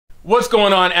What's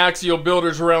going on, Axial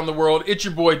builders around the world? It's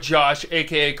your boy Josh,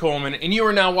 aka Coleman, and you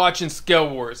are now watching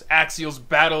ScaleWars, Axial's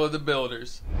Battle of the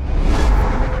Builders.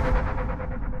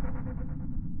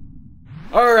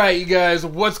 Alright, you guys,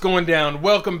 what's going down?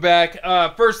 Welcome back.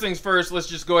 First things first, let's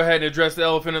just go ahead and address the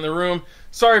elephant in the room.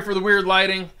 Sorry for the weird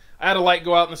lighting. I had a light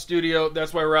go out in the studio,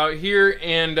 that's why we're out here,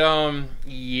 and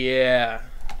yeah,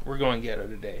 we're going ghetto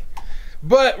today.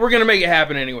 But we're gonna make it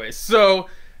happen anyway. So,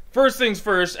 first things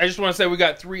first, I just want to say we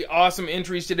got 3 awesome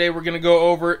entries today we're going to go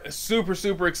over.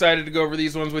 Super excited to go over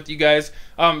these ones with you guys.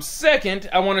 Second,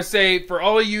 I want to say for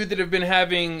all of you that have been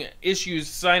having issues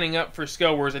signing up for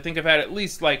ScaleWars, I think I've had at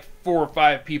least like 4 or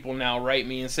 5 people now write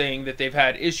me and saying that they've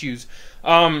had issues.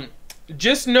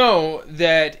 Just know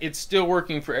that it's still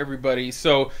working for everybody,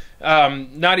 so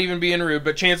not even being rude,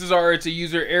 but chances are it's a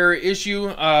user error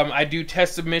issue. I do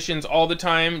test submissions all the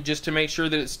time just to make sure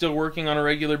that it's still working on a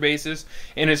regular basis,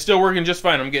 and it's still working just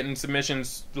fine. I'm getting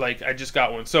submissions like I just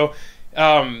got one. So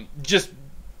just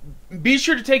be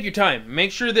sure to take your time.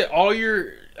 Make sure that all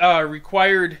your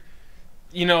required,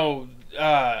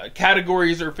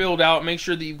 categories are filled out. Make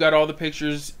sure that you've got all the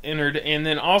pictures entered, and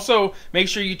then also make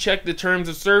sure you check the terms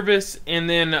of service, and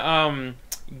then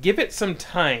give it some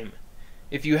time.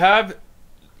 If you have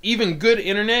even good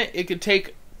internet, it could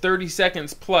take 30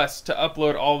 seconds plus to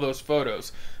upload all those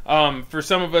photos. For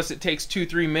some of us it takes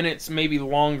 2-3 minutes, maybe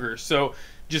longer. So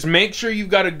just make sure you've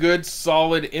got a good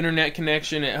solid internet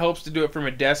connection. It helps to do it from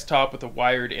a desktop with a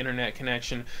wired internet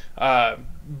connection.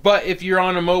 But if you're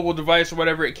on a mobile device or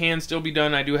whatever, it can still be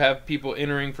done. I do have people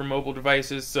entering for mobile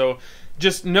devices, so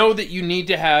just know that you need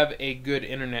to have a good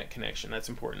internet connection. That's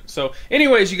important. So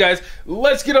anyways, you guys,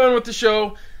 let's get on with the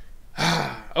show.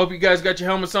 Hope you guys got your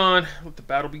helmets on. Let the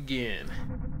battle begin.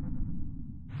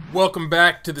 Welcome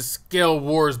back to the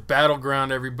ScaleWars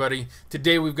Battleground, everybody.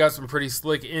 Today we've got some pretty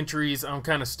slick entries. I'm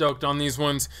kind of stoked on these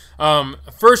ones.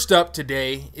 First up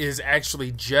today is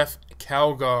actually Jeff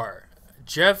Calgar.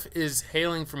 Jeff is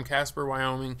hailing from Casper,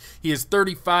 Wyoming. He is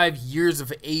 35 years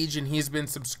of age, and he's been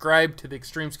subscribed to the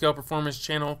Extreme Scale Performance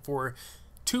channel for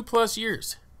 2+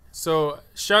 years. So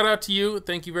shout out to you.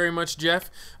 Thank you very much, Jeff.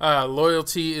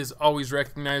 Loyalty is always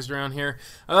recognized around here.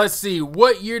 Let's see.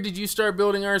 What year did you start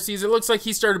building RCs? It looks like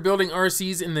he started building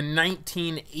RCs in the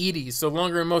 1980s. So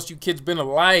longer than most of you kids been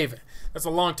alive. That's a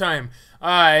long time.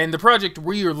 And the project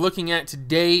we are looking at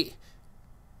today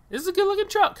is a good looking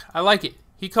truck. I like it.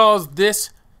 He calls this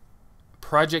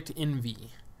Project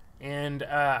Envy. And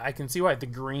I can see why. The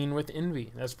green with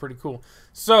envy. That's pretty cool.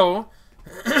 So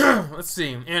let's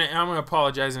see, and I'm going to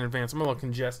apologize in advance. I'm a little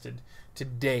congested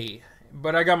today,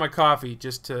 but I got my coffee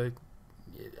just to,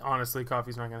 honestly,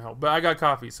 coffee's not going to help, but I got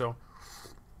coffee, so.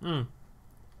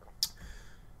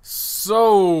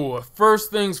 So, first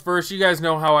things first, you guys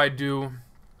know how I do.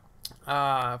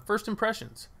 First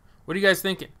impressions. What are you guys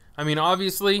thinking? I mean,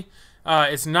 obviously,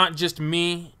 it's not just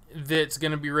me that's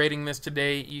going to be rating this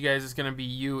today. You guys, it's going to be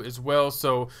you as well,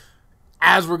 so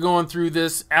as we're going through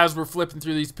this, as we're flipping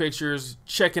through these pictures,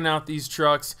 checking out these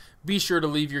trucks, be sure to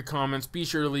leave your comments. Be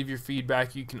sure to leave your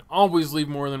feedback. You can always leave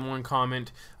more than one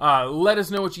comment. Let us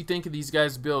know what you think of these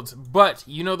guys' builds. But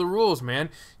you know the rules,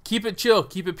 man. Keep it chill.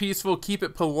 Keep it peaceful. Keep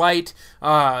it polite.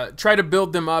 Try to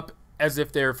build them up as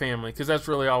if they're family, because that's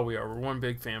really all we are. We're one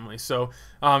big family. So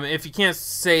if you can't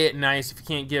say it nice, if you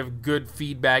can't give good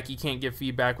feedback, you can't give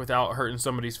feedback without hurting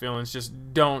somebody's feelings,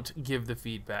 just don't give the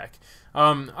feedback.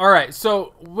 Alright,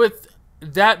 so with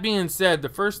that being said, the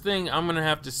first thing I'm going to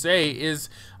have to say is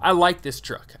I like this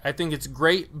truck. I think it's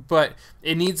great, but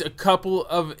it needs a couple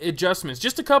of adjustments.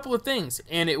 Just a couple of things,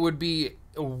 and it would be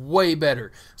way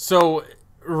better. So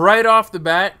right off the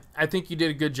bat, I think you did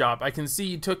a good job. I can see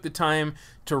you took the time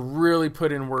to really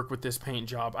put in work with this paint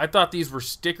job. I thought these were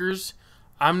stickers.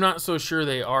 I'm not so sure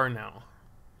they are now.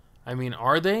 I mean,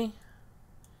 are they?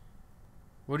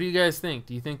 What do you guys think?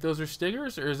 Do you think those are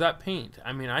stickers, or is that paint?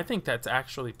 I mean, I think that's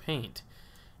actually paint,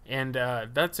 and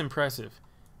that's impressive.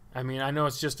 I mean, I know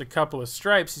it's just a couple of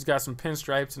stripes. He's got some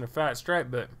pinstripes and a fat stripe,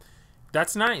 but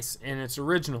that's nice, and it's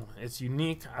original. It's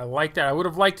unique. I like that. I would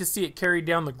have liked to see it carried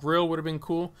down the grill. Would have been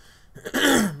cool.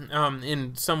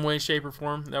 In some way, shape, or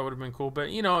form. That would have been cool, but,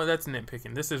 you know, that's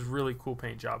nitpicking. This is really cool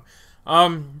paint job.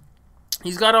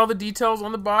 He's got all the details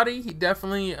on the body. He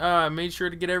definitely made sure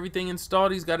to get everything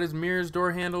installed. He's got his mirrors,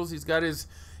 door handles. He's got his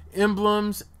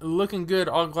emblems. Looking good.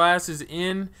 All glass is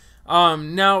in.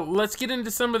 Now, let's get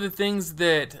into some of the things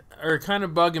that are kind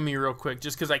of bugging me real quick,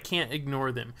 just because I can't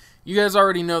ignore them. You guys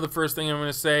already know the first thing I'm going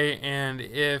to say, and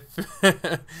if,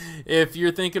 if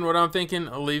you're thinking what I'm thinking,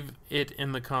 I'll leave it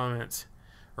in the comments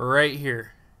right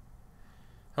here.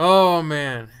 Oh,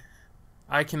 man.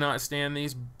 I cannot stand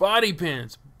these body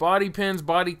pins. body pins,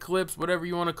 body clips, whatever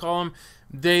you want to call them,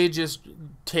 they just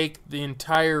take the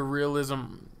entire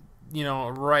realism, you know,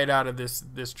 right out of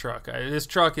this truck. This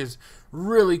truck is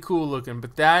really cool looking,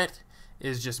 but that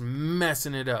is just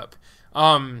messing it up.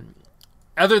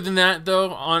 Other than that,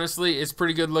 though, honestly, it's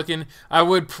pretty good looking. I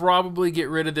would probably get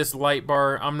rid of this light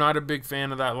bar. I'm not a big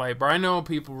fan of that light bar. I know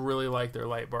people really like their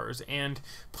light bars, and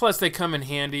plus they come in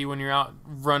handy when you're out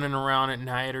running around at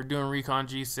night or doing recon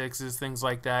G6s, things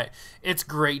like that. It's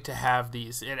great to have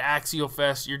these. At Axial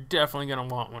Fest, you're definitely going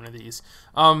to want one of these.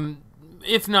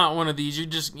 If not one of these,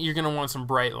 you're going to want some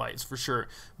bright lights for sure.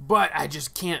 But I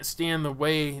just can't stand the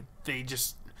way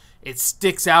it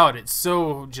sticks out. It's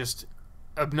so just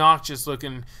obnoxious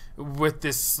looking with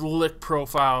this slick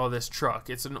profile of this truck.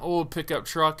 It's an old pickup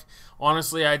truck.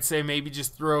 Honestly, I'd say maybe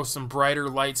just throw some brighter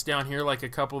lights down here, like a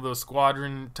couple of those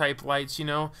squadron type lights, you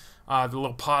know, the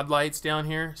little pod lights down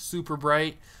here, super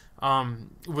bright,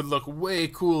 would look way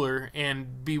cooler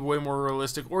and be way more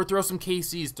realistic. Or throw some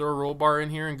KCs, throw a roll bar in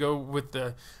here and go with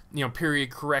the, you know,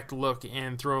 period correct look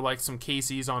and throw like some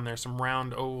KCs on there, some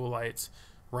round oval lights.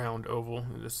 Round oval.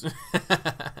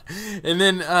 And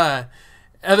then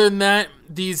other than that,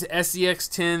 these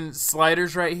SCX-10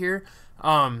 sliders right here,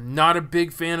 not a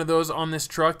big fan of those on this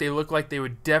truck. They look like they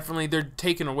would definitely, they're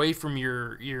taken away from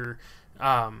your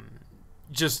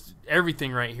just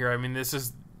everything right here. I mean,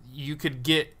 you could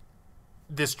get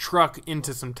this truck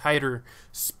into some tighter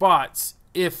spots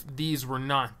if these were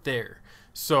not there.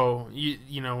 So,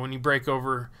 you know, when you break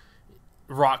over,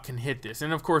 rock can hit this.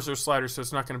 And of course, they're sliders, so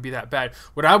it's not going to be that bad.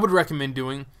 What I would recommend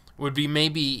doing would be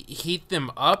maybe heat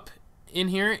them up in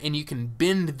here, and you can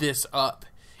bend this up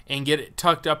and get it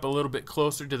tucked up a little bit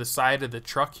closer to the side of the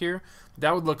truck here.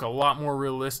 That would look a lot more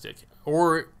realistic.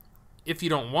 Or if you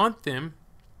don't want them,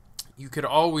 you could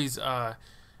always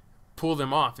pull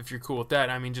them off if you're cool with that.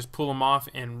 I mean, just pull them off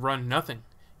and run nothing.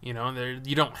 You know,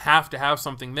 you don't have to have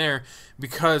something there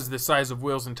because the size of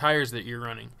wheels and tires that you're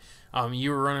running.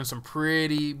 You were running some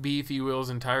pretty beefy wheels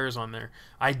and tires on there.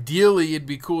 Ideally, it'd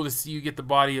be cool to see you get the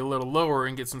body a little lower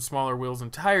and get some smaller wheels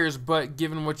and tires, but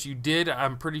given what you did,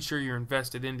 I'm pretty sure you're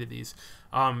invested into these.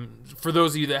 For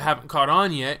those of you that haven't caught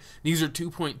on yet, these are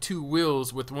 2.2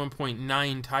 wheels with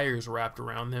 1.9 tires wrapped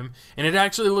around them, and it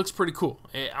actually looks pretty cool.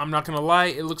 I'm not going to lie,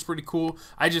 it looks pretty cool.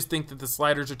 I just think that the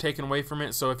sliders are taken away from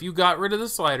it, so if you got rid of the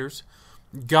sliders,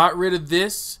 got rid of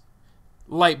this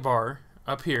light bar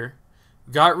up here,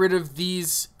 got rid of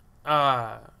these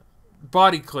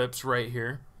body clips right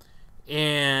here,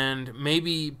 and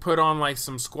maybe put on like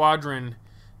some squadron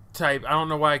type. I don't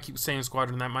know why I keep saying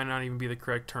squadron. That might not even be the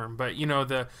correct term. But you know,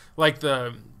 the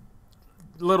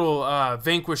little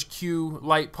Vanquish Q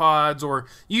light pods, or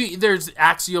there's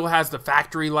Axial has the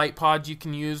factory light pods you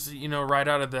can use. You know, right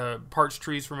out of the parts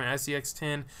trees from an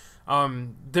SCX-10.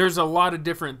 There's a lot of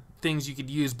different things you could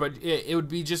use, but it would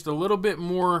be just a little bit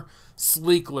more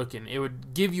sleek looking. It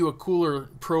would give you a cooler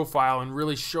profile and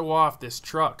really show off this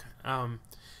truck.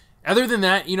 Other than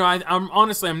that, you know, I'm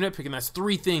nitpicking. That's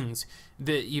 3 things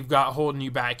that you've got holding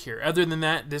you back here. Other than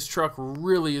that, this truck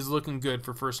really is looking good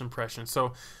for first impression.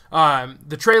 So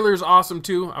the trailer is awesome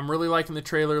too. I'm really liking the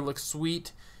trailer. It looks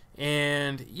sweet.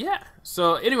 And yeah,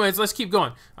 so anyways, let's keep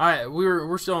going.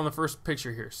 We're still on the first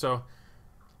picture here. So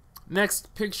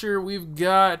next picture, we've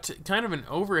got kind of an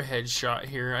overhead shot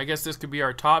here. I guess this could be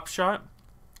our top shot.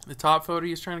 The top photo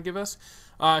he's trying to give us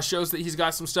shows that he's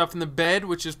got some stuff in the bed,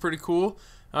 which is pretty cool.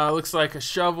 Looks like a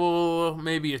shovel,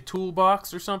 maybe a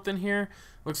toolbox or something here.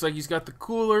 Looks like he's got the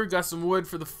cooler, got some wood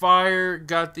for the fire,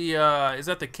 got the, is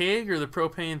that the keg or the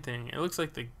propane thing? It looks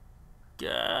like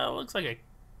looks like a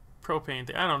propane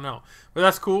thing. I don't know. But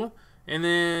that's cool. And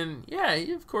then, yeah,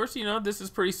 of course, you know, this is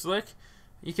pretty slick.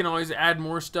 You can always add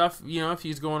more stuff, you know, if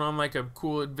he's going on like a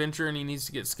cool adventure and he needs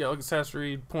to get scale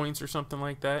accessory points or something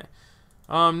like that.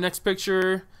 Next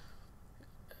picture.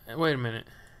 Wait a minute.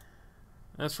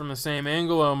 That's from the same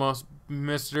angle almost,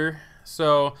 mister.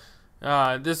 So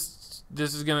this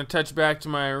is going to touch back to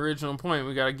my original point.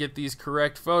 We got to get these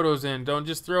correct photos in. Don't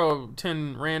just throw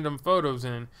 10 random photos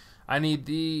in. I need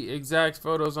the exact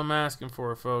photos I'm asking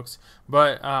for, folks.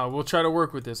 But we'll try to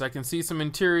work with this. I can see some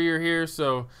interior here,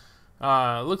 so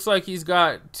looks like he's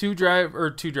got two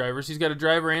drivers. He's got a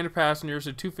driver and a passenger,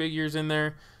 so 2 figures in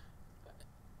there.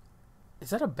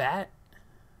 Is that a bat?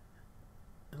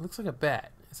 It looks like a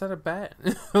bat. Is that a bat?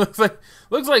 looks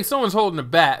like someone's holding a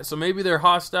bat. So maybe they're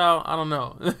hostile. I don't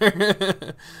know.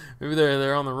 Maybe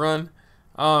they're on the run.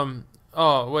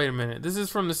 Oh, wait a minute. This is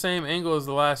from the same angle as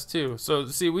the last two. So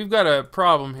see, we've got a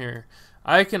problem here.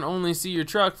 I can only see your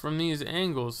truck from these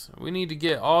angles. We need to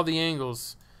get all the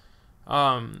angles.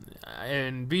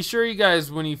 And be sure, you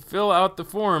guys, when you fill out the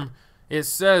form, It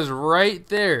says right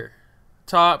there,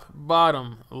 top,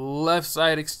 bottom, left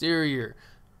side exterior,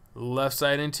 left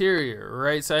side interior,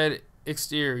 right side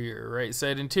exterior, right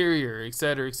side interior,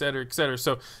 etc., etc., etc.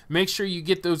 So make sure you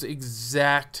get those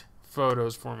exact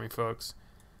photos for me, folks.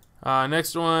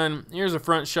 Next one, here's a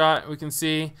front shot. We can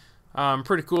see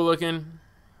pretty cool looking.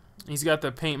 He's got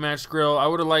the paint matched grill. I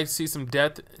would have liked to see some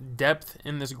depth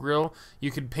in this grill.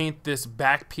 You could paint this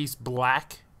back piece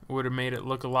black. Would have made it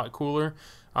look a lot cooler.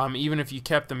 Even if you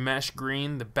kept the mesh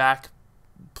green, the back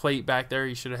plate back there,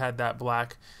 you should have had that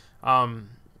black.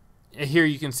 Here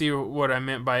you can see what I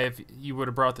meant by if you would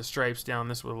have brought the stripes down,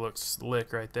 this would have looked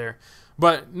slick right there.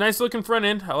 But nice looking front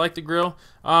end. I like the grill.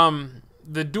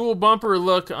 The dual bumper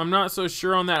look, I'm not so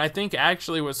sure on that. I think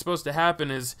actually what's supposed to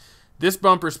happen is this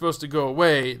bumper is supposed to go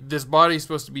away, this body is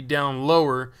supposed to be down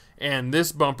lower, and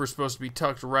this bumper is supposed to be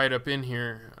tucked right up in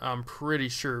here. I'm pretty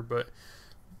sure, but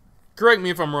correct me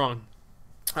if I'm wrong.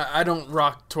 I don't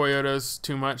rock Toyotas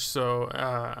too much, so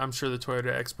I'm sure the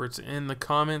Toyota experts in the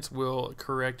comments will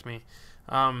correct me.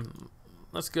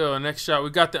 Let's go. Next shot. We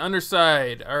got the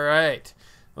underside. All right.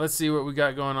 Let's see what we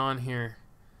got going on here.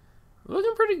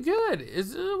 Looking pretty good.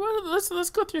 Let's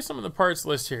go through some of the parts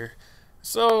list here.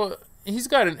 So he's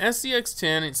got an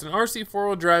SCX-10. It's an RC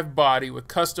four-wheel drive body with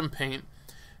custom paint.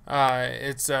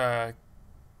 It's a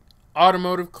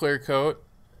automotive clear coat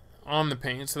on the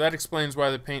paint, so that explains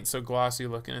why the paint's so glossy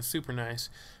looking. It's super nice.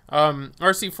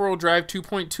 RC four-wheel drive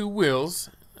 2.2 wheels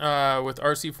with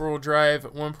RC four-wheel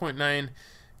drive 1.9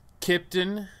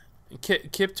 Kiptor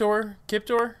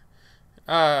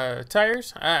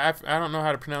tires. I don't know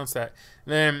how to pronounce that.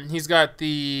 Then he's got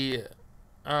the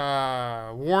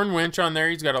Warn winch on there.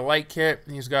 He's got a light kit.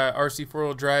 He's got RC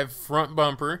four-wheel drive front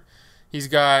bumper. He's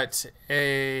got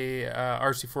a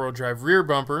RC four-wheel drive rear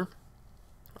bumper.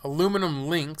 Aluminum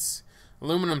links,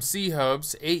 aluminum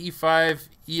C-hubs, AE5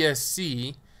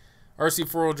 ESC, RC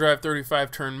four-wheel drive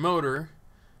 35-turn motor.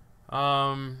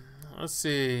 Let's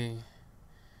see.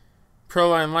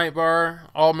 Proline light bar,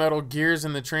 all metal gears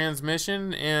in the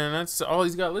transmission, and that's all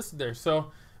he's got listed there.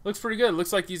 So looks pretty good.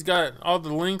 Looks like he's got all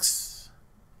the links,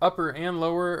 upper and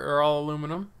lower, are all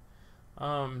aluminum.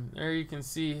 There you can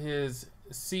see his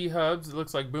C-hubs. It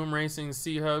looks like Boom Racing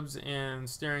C-hubs and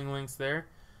steering links there.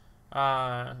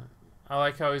 I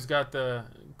like how he's got the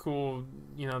cool,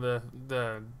 you know,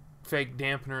 the fake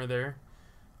dampener there.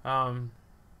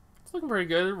 It's looking pretty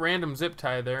good. Random zip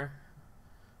tie there.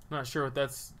 Not sure what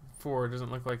that's for. It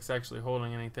doesn't look like it's actually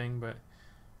holding anything, but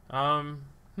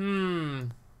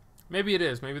maybe it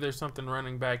is. Maybe there's something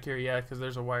running back here. Yeah, because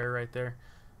there's a wire right there.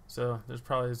 So there's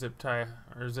probably a zip tie,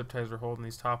 or zip ties are holding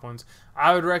these top ones.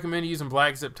 I would recommend using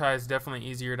black zip ties. Definitely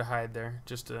easier to hide there.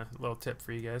 Just a little tip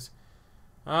for you guys.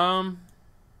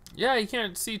 Yeah, you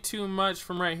can't see too much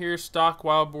from right here. Stock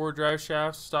wild bore drive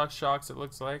shafts, stock shocks, it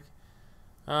looks like.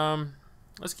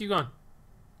 Let's keep going.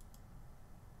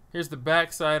 Here's the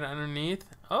back side underneath.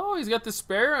 Oh, he's got the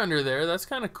spare under there. That's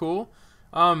kind of cool.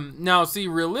 Now, see,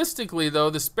 realistically, though,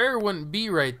 the spare wouldn't be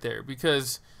right there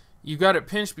because you got it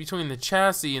pinched between the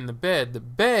chassis and the bed. The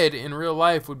bed, in real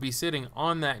life, would be sitting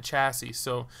on that chassis.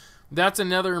 So that's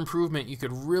another improvement you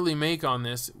could really make on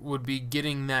this, would be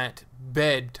getting that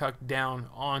bed tucked down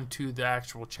onto the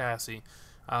actual chassis.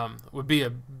 Would be a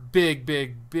big,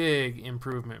 big, big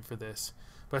improvement for this.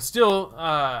 But still,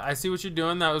 I see what you're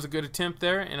doing. That was a good attempt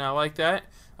there, and I like that.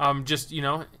 Just, you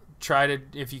know, try to,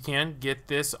 if you can, get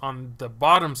this on the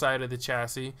bottom side of the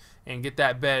chassis and get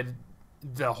that bed,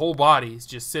 the whole body is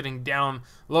just sitting down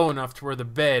low enough to where the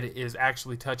bed is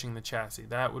actually touching the chassis.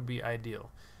 That would be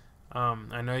ideal.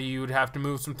 I know you would have to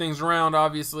move some things around,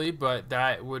 obviously, but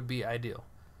that would be ideal.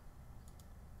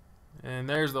 And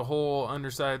there's the whole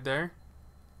underside there.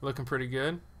 Looking pretty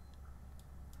good.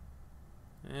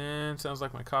 And sounds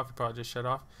like my coffee pot just shut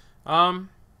off. Yeah,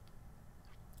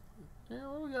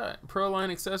 what we got?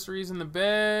 Proline accessories in the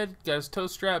bed. Got his toe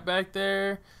strap back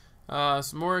there.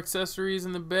 Some more accessories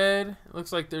in the bed. It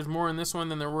looks like there's more in this one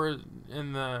than there were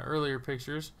in the earlier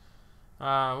pictures.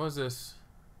 What is this?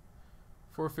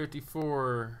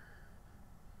 454.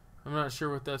 I'm not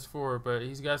sure what that's for, but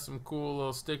he's got some cool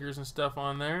little stickers and stuff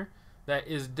on there. That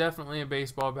is definitely a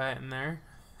baseball bat in there.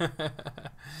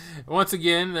 Once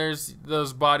again, there's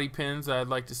those body pins I'd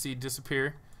like to see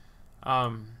disappear.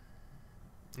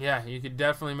 Yeah, you could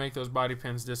definitely make those body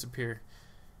pins disappear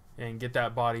and get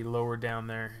that body lower down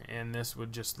there, and this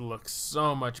would just look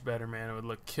so much better, man. It would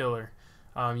look killer.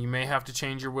 You may have to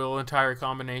change your wheel and tire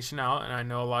combination out, and I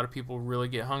know a lot of people really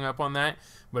get hung up on that,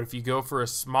 but if you go for a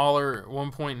smaller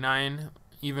 1.9,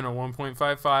 even a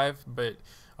 1.55, but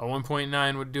a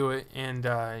 1.9 would do it,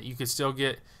 and you could still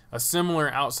get a similar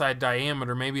outside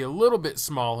diameter, maybe a little bit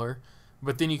smaller,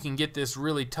 but then you can get this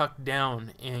really tucked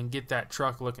down and get that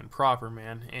truck looking proper,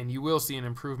 man. And you will see an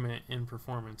improvement in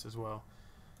performance as well.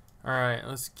 All right,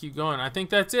 let's keep going. I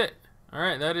think that's it. All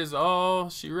right, that is all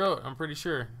she wrote, I'm pretty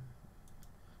sure.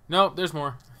 Nope, there's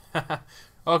more.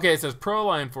 Okay, it says Pro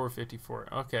Line 454.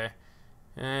 Okay.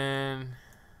 And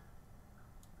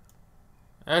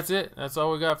that's it. That's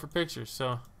all we got for pictures.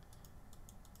 So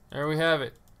there we have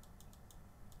it.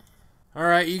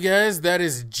 Alright, you guys, that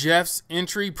is Jeff's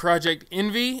entry, Project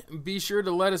Envy. Be sure to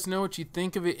let us know what you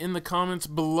think of it in the comments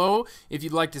below. If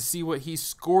you'd like to see what he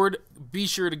scored, be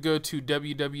sure to go to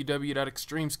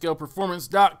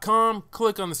www.extremescaleperformance.com,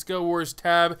 click on the ScaleWars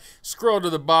tab, scroll to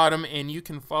the bottom, and you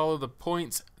can follow the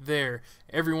points there.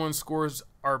 Everyone's scores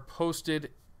are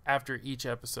posted after each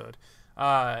episode.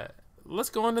 Let's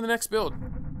go on to the next build.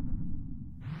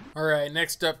 Alright,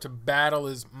 next up to battle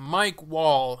is Mike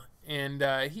Wall. And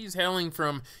he's hailing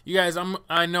from, you guys,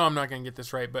 I know I'm not going to get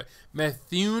this right, but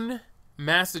Methuen,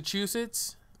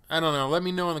 Massachusetts. I don't know. Let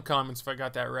me know in the comments if I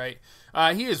got that right.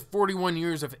 He is 41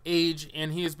 years of age,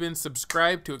 and he has been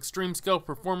subscribed to Extreme Scale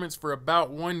Performance for about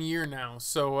 1 year now.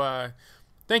 So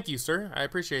thank you, sir. I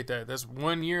appreciate that. That's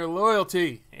 1 year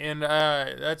loyalty, and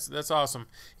that's awesome.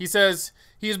 He says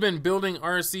he has been building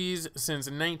RCs since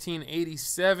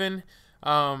 1987.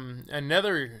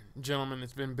 Another gentleman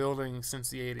that's been building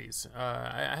since the 80s.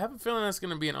 I have a feeling that's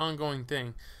going to be an ongoing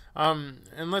thing.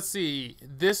 And let's see,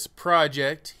 this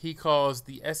project he calls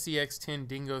the SCX-10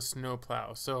 Dingo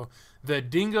Snowplow. So the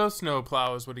Dingo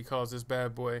Snowplow is what he calls this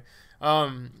bad boy.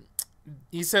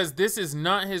 He says this is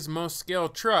not his most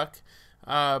scaled truck,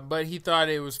 but he thought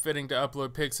it was fitting to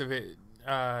upload pics of it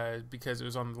because it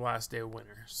was on the last day of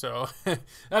winter. So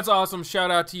that's awesome. Shout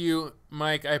out to you,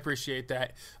 Mike. I appreciate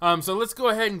that. So let's go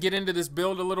ahead and get into this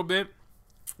build a little bit.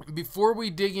 Before we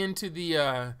dig into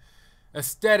the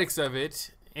aesthetics of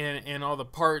it and all the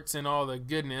parts and all the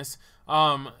goodness,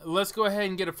 let's go ahead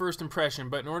and get a first impression.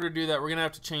 But in order to do that, we're going to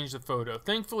have to change the photo.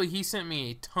 Thankfully, he sent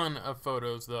me a ton of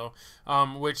photos, though,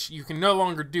 which you can no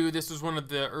longer do. This was one of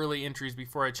the early entries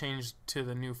before I changed to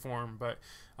the new form. But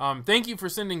thank you for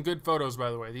sending good photos, by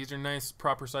the way. These are nice,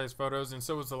 proper-sized photos, and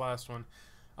so was the last one.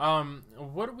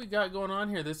 What do we got going on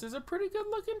here? This is a pretty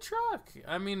good-looking truck.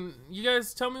 I mean, you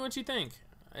guys tell me what you think.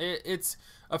 It's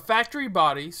a factory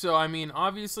body, so, I mean,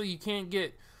 obviously you can't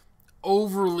get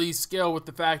overly scale with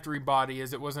the factory body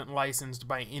as it wasn't licensed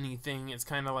by anything. It's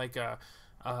kind of like a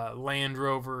Land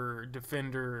Rover,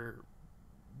 Defender,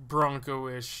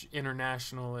 Bronco-ish,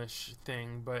 International-ish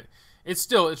thing, but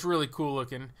it's really cool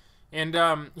looking. And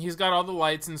he's got all the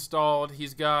lights installed.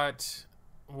 He's got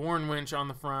Warn winch on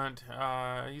the front.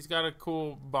 He's got a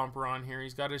cool bumper on here.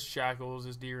 He's got his shackles,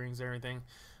 his D-rings, everything.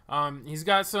 He's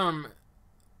got some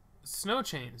snow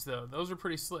chains, though. Those are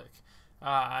pretty slick.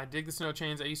 I dig the snow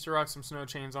chains. I used to rock some snow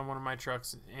chains on one of my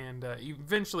trucks, and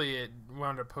eventually it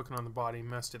wound up hooking on the body,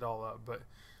 messed it all up. But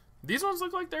these ones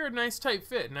look like they're a nice tight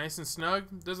fit, nice and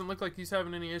snug. Doesn't look like he's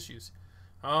having any issues.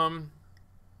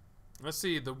 Let's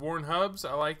see, the Warn hubs.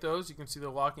 I like those. You can see the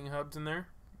locking hubs in there.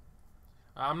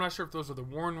 I'm not sure if those are the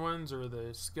Warn ones or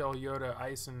the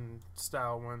ScaleWars Ison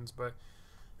style ones, but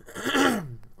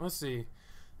let's see.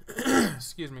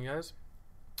 Excuse me, guys.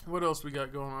 What else we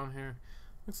got going on here?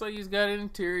 Looks like he's got an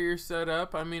interior set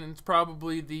up. I mean, it's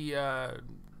probably the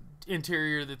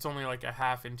interior that's only like a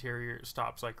half interior. It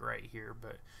stops like right here,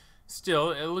 but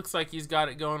still, it looks like he's got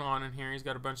it going on in here. He's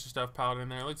got a bunch of stuff piled in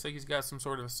there. It looks like he's got some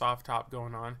sort of a soft top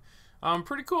going on.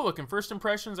 Pretty cool looking. First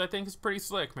impressions, I think, is pretty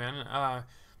slick, man.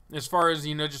 As far as,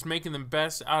 you know, just making the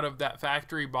best out of that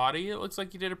factory body, it looks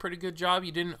like you did a pretty good job.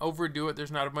 You didn't overdo it.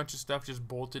 There's not a bunch of stuff just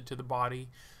bolted to the body.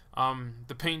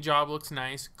 The paint job looks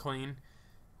nice, clean.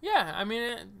 Yeah, I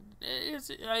mean,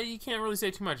 you can't really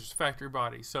say too much. It's a factory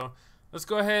body. So let's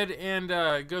go ahead and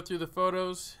go through the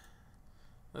photos.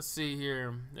 Let's see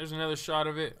here. There's another shot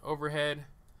of it overhead.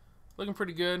 Looking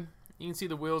pretty good. You can see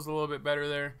the wheels a little bit better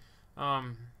there.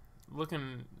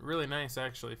 Looking really nice,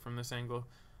 actually, from this angle.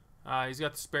 He's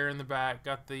got the spare in the back,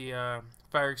 got the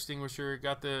fire extinguisher,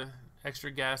 got the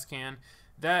extra gas can.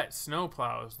 That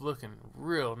snowplow is looking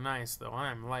real nice, though.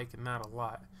 I'm liking that a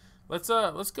lot.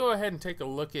 Let's go ahead and take a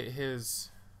look at his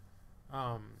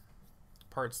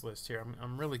parts list here.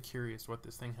 I'm really curious what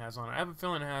this thing has on it. I have a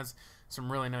feeling it has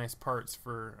some really nice parts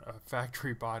for a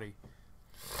factory body.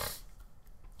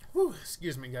 Whew,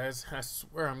 excuse me, guys. I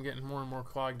swear I'm getting more and more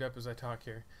clogged up as I talk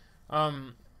here.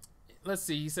 Let's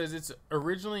see. He says it's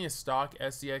originally a stock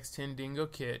SCX-10 Dingo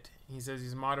kit. He says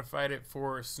he's modified it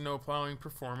for snow plowing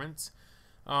performance.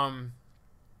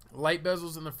 Light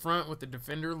bezels in the front with the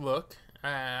Defender look.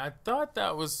 I thought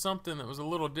that was something that was a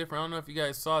little different. I don't know if you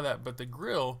guys saw that, but the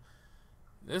grill,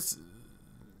 this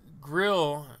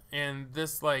grill and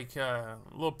this like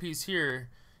little piece here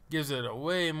gives it a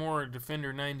way more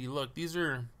Defender 90 look. These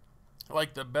are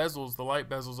like the bezels, the light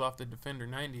bezels off the Defender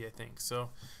 90, I think. So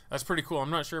that's pretty cool. I'm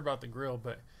not sure about the grill,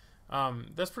 but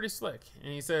that's pretty slick.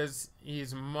 And he says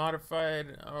he's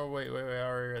modified. Oh wait, I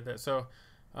already read that. So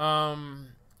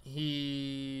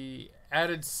he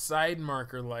added side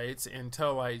marker lights and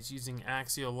tail lights using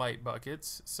Axial light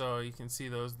buckets, so you can see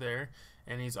those there.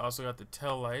 And he's also got the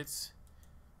tail lights,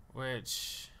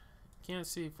 which you can't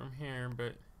see from here,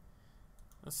 but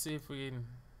let's see if we can.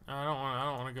 I don't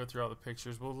want to go through all the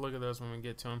pictures. We'll look at those when we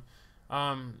get to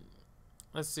them.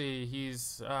 Let's see.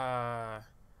 He's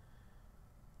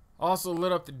also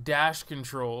lit up the dash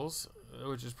controls,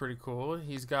 which is pretty cool.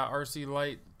 He's got RC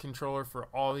light controller for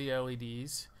all the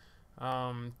LEDs.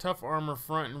 Tough armor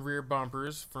front and rear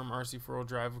bumpers from RC4-wheel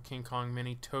drive with King Kong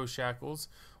mini toe shackles.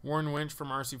 Worn winch from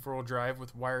RC4-wheel drive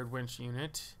with wired winch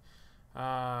unit.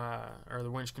 Or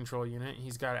the winch control unit.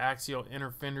 He's got Axial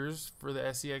inner fenders for the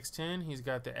SCX10. He's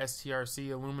got the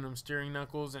STRC aluminum steering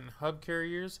knuckles and hub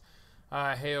carriers.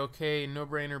 Hey OK no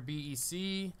brainer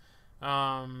BEC.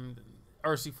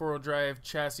 RC4-wheel drive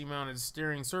chassis mounted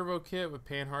steering servo kit with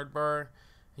panhard bar.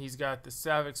 He's got the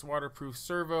Savix waterproof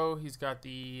servo. He's got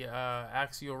the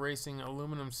Axial Racing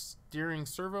aluminum steering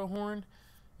servo horn.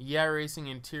 Yeah Racing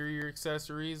interior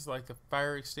accessories like the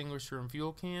fire extinguisher and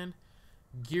fuel can.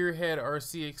 Gearhead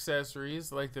RC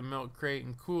accessories like the milk crate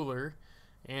and cooler.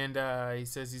 And he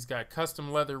says he's got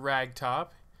custom leather rag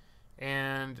top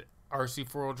and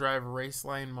RC4-wheel drive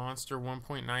Raceline Monster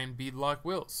 1.9 beadlock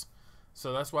wheels.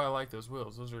 So that's why I like those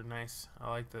wheels. Those are nice. I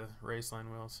like the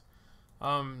Raceline wheels.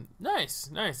 Nice.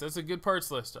 That's a good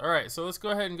parts list. Alright, so let's go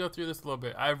ahead and go through this a little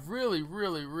bit. I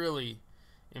really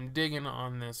am digging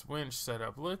on this winch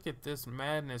setup. Look at this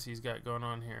madness he's got going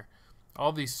on here.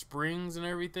 All these springs and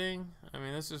everything. I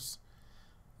mean, this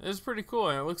is pretty cool,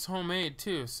 and it looks homemade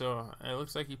too. So it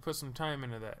looks like he put some time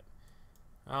into that.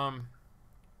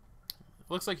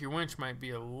 Looks like your winch might be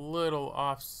a little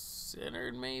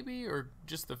off-centered, maybe, or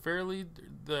just the fairly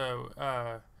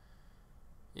yeah.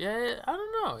 I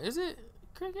don't know. Is it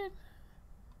Cricket?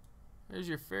 There's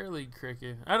your fairly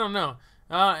Cricket. I don't know.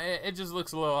 It just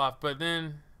looks a little off, but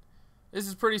then. This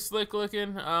is pretty slick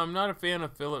looking. I'm not a fan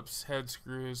of Phillips head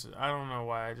screws. I don't know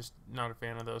why. I'm just not a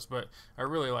fan of those. But I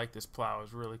really like this plow.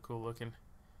 It's really cool looking.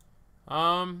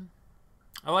 I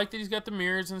like that he's got the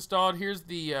mirrors installed. Here's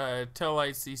the tail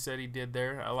lights he said he did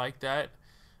there. I like that.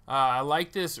 I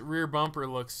like this rear bumper.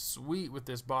 Looks sweet with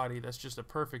this body. That's just a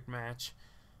perfect match.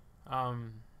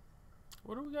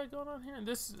 What do we got going on here?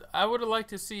 This I would have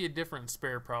liked to see a different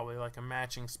spare, probably like a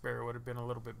matching spare would have been a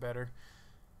little bit better.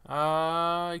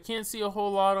 I can't see a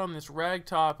whole lot on this rag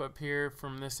top up here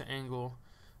from this angle,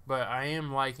 but I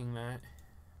am liking that.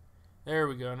 There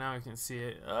we go. Now I can see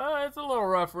it. It's a little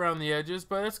rough around the edges,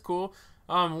 but it's cool.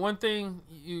 One thing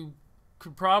you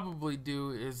could probably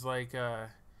do is like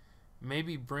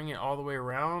maybe bring it all the way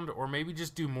around, or maybe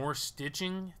just do more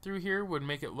stitching through here would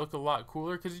make it look a lot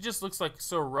cooler, because it just looks like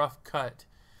so rough cut.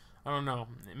 I don't know.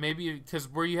 Maybe because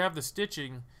where you have the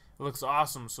stitching, it looks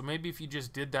awesome. So maybe if you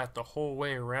just did that the whole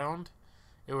way around,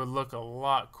 it would look a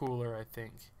lot cooler, I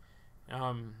think.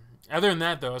 Other than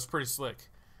that, though, it's pretty slick.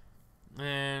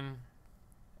 And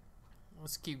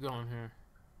let's keep going here.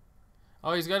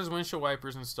 Oh, he's got his windshield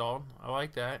wipers installed. I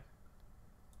like that.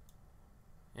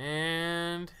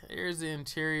 And here's the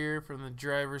interior from the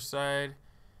driver's side.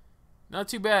 Not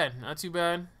too bad. Not too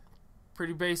bad.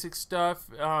 Pretty basic stuff.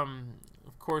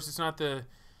 Of course, it's not the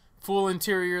full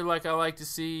interior like I like to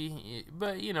see,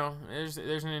 but you know, there's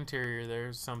an interior,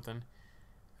 there's something.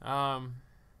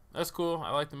 That's cool.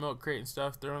 I like the milk crate and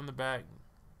stuff. They're on the back.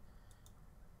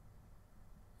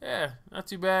 Yeah, not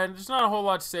too bad. There's not a whole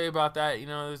lot to say about that. You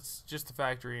know, it's just the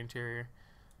factory interior.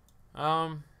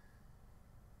 Oh,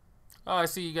 I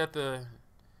see you got the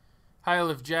high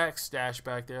lift jack stash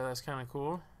back there. That's kind of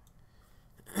cool.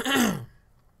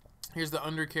 Here's the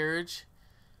undercarriage.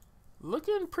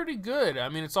 Looking pretty good. I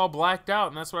mean, it's all blacked out,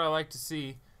 and that's what I like to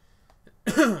see.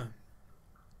 Yeah,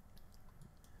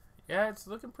 it's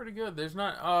looking pretty good. There's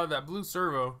not that blue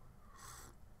servo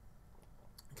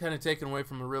kind of taken away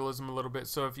from the realism a little bit.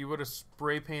 So if you would have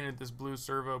spray painted this blue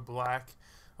servo black,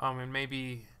 and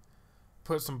maybe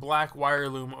put some black wire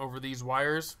loom over these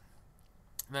wires,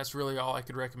 that's really all I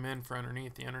could recommend for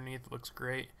underneath. The underneath looks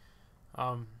great.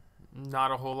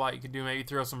 Not a whole lot you could do. Maybe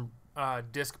throw some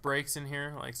disc brakes in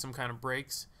here, like some kind of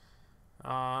brakes.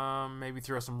 Maybe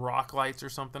throw some rock lights or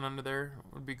something under there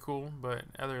would be cool. But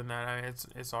other than that, I mean,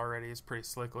 it's pretty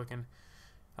slick looking.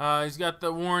 He's got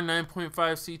the worn 9.5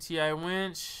 CTI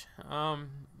winch,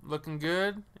 looking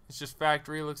good. It's just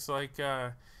factory. Looks like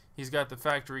He's got the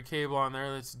factory cable on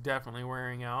there that's definitely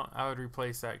wearing out. I would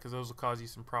replace that because those will cause you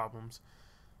some problems.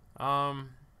 Yeah,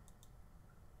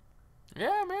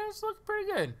 man, it's looking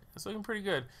pretty good. It's looking pretty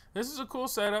good. This is a cool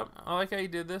setup. I like how you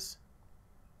did this.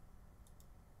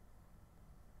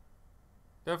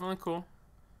 Definitely cool.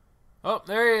 Oh,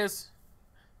 there he is.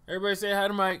 Everybody say hi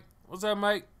to Mike. What's up,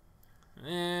 Mike?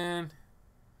 And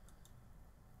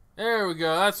there we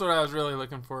go. That's what I was really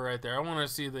looking for right there. I wanted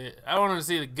to see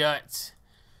the guts.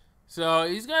 So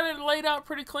he's got it laid out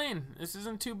pretty clean. This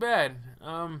isn't too bad.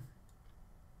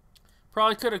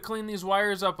 Probably could have cleaned these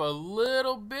wires up a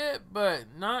little bit, but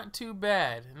not too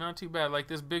bad. Not too bad. Like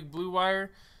this big blue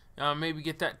wire, maybe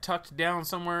get that tucked down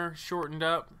somewhere, shortened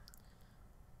up.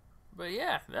 But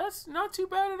yeah, that's not too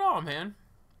bad at all, man.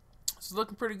 It's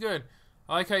looking pretty good.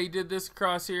 I like how you did this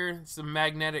across here. It's the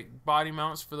magnetic body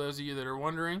mounts for those of you that are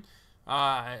wondering.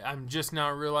 I'm just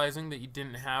now realizing that you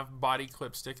didn't have body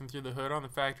clips sticking through the hood on the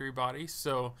factory body.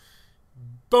 So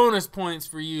bonus points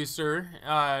for you, sir.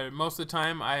 Most of the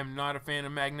time, I am not a fan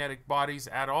of magnetic bodies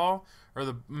at all, or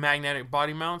the magnetic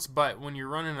body mounts. But when you're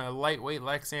running a lightweight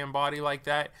Lexan body like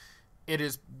that, it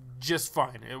is just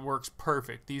fine. It works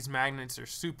perfect. These magnets are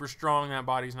super strong. That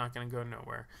body's not going to go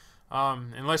nowhere.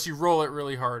 Unless you roll it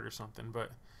really hard or something.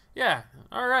 But yeah,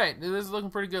 all right, this is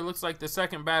looking pretty good. Looks like the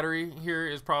second battery here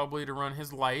is probably to run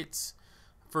his lights.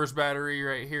 First battery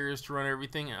right here is to run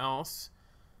everything else.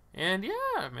 And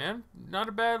yeah, man, not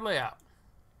a bad layout.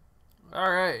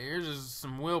 All right, here's just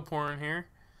some wheel pouring here.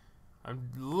 I'm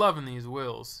loving these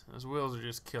wheels. Those wheels are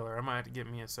just killer. I might have to get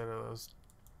me a set of those.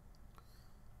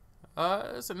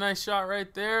 That's a nice shot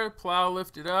right there. Plow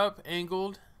lifted up,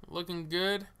 angled, looking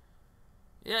good.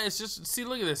 Yeah, it's just, see,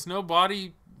 look at this. No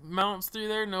body mounts through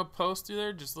there, no post through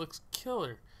there. Just looks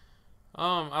killer.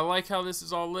 I like how this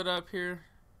is all lit up here.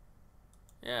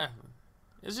 Yeah,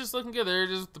 it's just looking good. There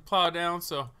it is with the plow down.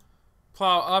 So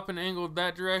plow up and angled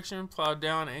that direction. Plow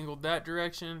down, angled that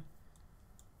direction.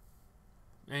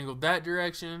 Angled that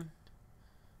direction.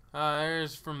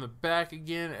 There's from the back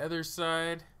again, other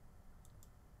side.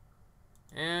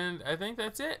 And I think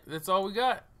that's it. That's all we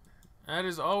got. That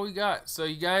is all we got. So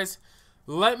you guys,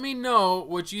 let me know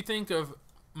what you think of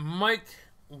Mike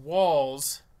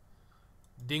Wall's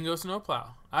Dingo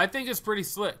Snowplow. I think it's pretty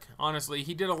slick, honestly.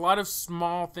 He did a lot of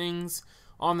small things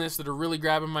on this that are really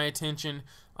grabbing my attention.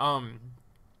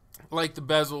 Like the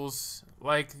bezels,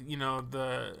 like, you know,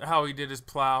 how he did his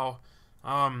plow,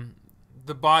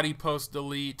 the body post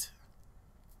delete.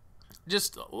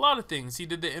 Just a lot of things. He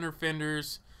did the inner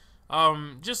fenders.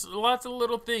 Just lots of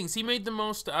little things. He made the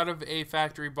most out of a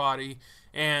factory body,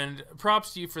 and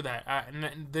props to you for that.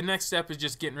 The next step is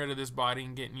just getting rid of this body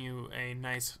and getting you a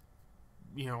nice,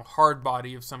 you know, hard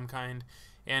body of some kind,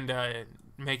 and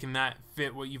making that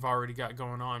fit what you've already got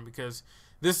going on, because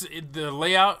the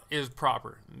layout is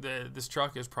proper. This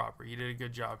truck is proper. You did a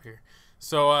good job here.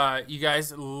 So you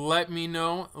guys, let me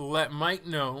know, let Mike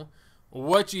know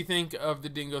what you think of the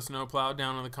Dingo Snowplow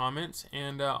down in the comments,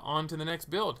 and on to the next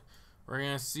build. We're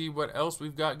going to see what else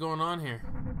we've got going on here.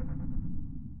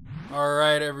 All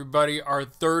right, everybody. Our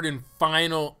third and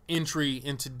final entry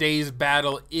in today's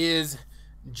battle is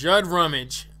Judd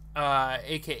Rummage,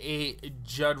 a.k.a.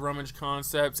 Judd Rummage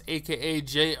Concepts, a.k.a.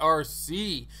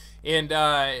 JRC. And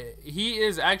he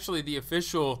is actually the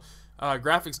official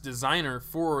graphics designer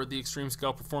for the Extreme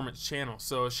Scale Performance channel.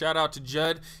 So shout out to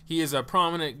Judd. He is a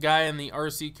prominent guy in the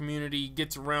RC community.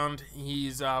 Gets around.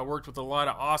 He's worked with a lot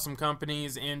of awesome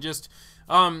companies, and just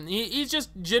he's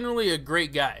just generally a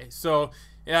great guy. So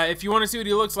if you want to see what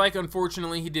he looks like,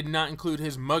 unfortunately he did not include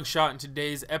his mugshot in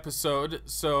today's episode,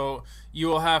 so you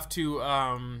will have to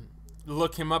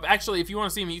look him up. Actually, if you want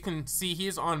to see him, you can see he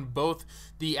is on both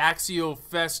the Axial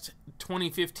Fest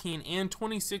 2015 and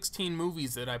 2016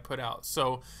 movies that I put out.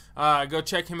 So go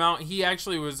check him out. He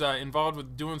actually was involved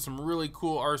with doing some really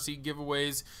cool RC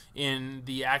giveaways in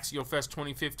the Axial Fest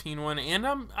 2015 one, and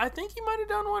I think he might have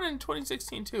done one in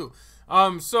 2016 too.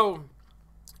 So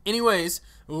anyways,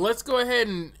 let's go ahead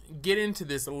and get into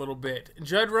this a little bit.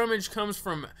 Judd Rummage comes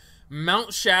from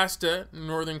Mount Shasta,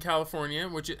 Northern California,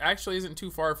 which actually isn't too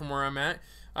far from where I'm at.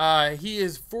 He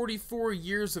is 44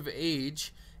 years of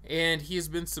age, and he has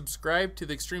been subscribed to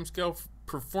the Extreme Scale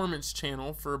Performance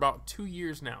channel for about 2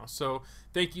 years now. So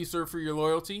thank you, sir, for your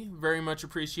loyalty. Very much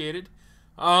appreciated.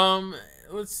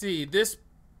 Let's see. This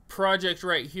project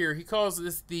right here, he calls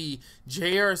this the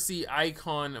JRC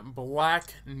Icon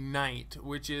Black Knight,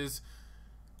 which is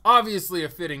obviously a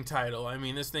fitting title. I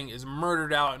mean, this thing is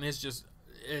murdered out, and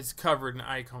it's covered in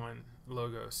Icon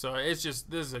logo. So it's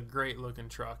just, this is a great looking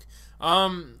truck.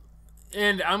 And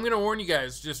I'm gonna warn you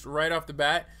guys just right off the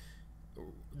bat,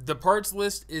 The parts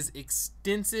list is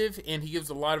extensive, and he gives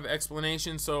a lot of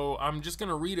explanation, so I'm just going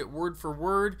to read it word for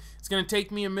word. It's going to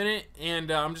take me a minute, and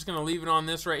I'm just going to leave it on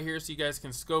this right here so you guys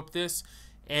can scope this,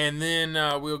 and then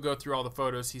we'll go through all the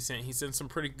photos he sent. He sent some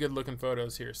pretty good-looking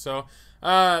photos here. So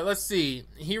let's see.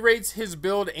 He rates his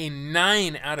build a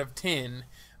 9 out of 10.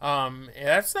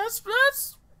 That's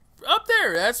up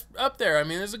there. That's up there. I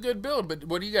mean, it's a good build, but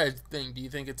what do you guys think? Do you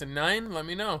think it's a 9? Let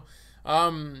me know.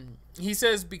 He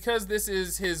says because this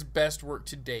is his best work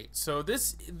to date. So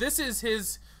this is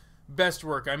his best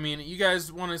work. I mean, you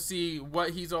guys want to see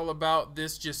what he's all about.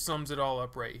 This just sums it all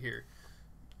up right here.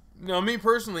 Now, me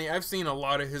personally, I've seen a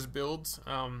lot of his builds.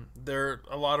 A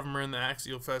lot of them are in the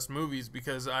Axial Fest movies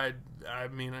because I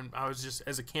mean, I was just,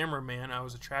 as a cameraman, I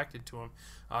was attracted to them.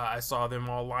 I saw them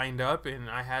all lined up, and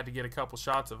I had to get a couple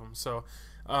shots of them. So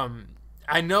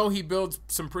I know he builds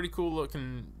some pretty cool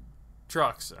looking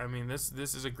trucks. I mean, this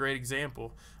is a great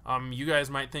example. You guys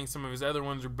might think some of his other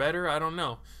ones are better. I don't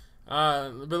know.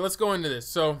 But let's go into this.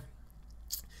 So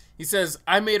he says,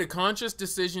 I made a conscious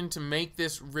decision to make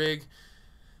this rig,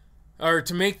 or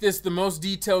to make this the most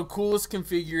detailed, coolest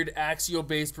configured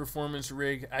Axial-based performance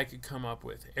rig I could come up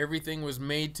with. Everything was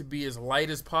made to be as light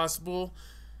as possible,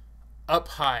 up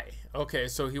high. Okay,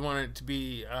 so he wanted it to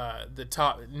be the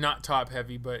top, not top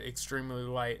heavy, but extremely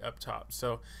light up top.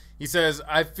 So he says,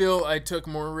 I feel I took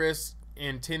more risks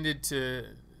and tended to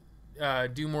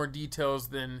do more details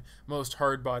than most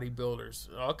hard body builders.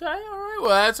 Okay, all right. Well,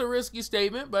 that's a risky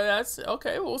statement, but that's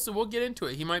okay. We'll get into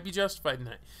it. He might be justified in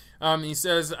that. He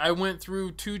says, I went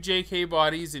through 2 JK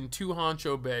bodies and 2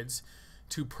 honcho beds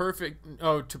to perfect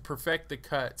the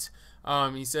cuts.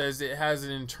 He says it has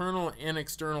an internal and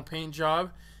external paint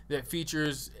job that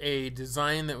features a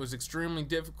design that was extremely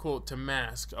difficult to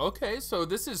mask. Okay, so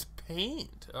this is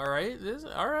paint. All right, this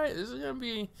is gonna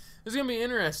be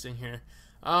interesting here.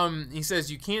 He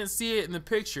says you can't see it in the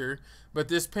picture, but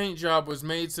this paint job was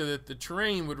made so that the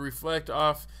terrain would reflect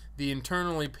off the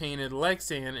internally painted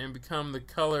Lexan and become the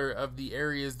color of the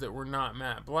areas that were not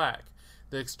matte black.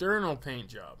 The external paint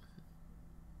job.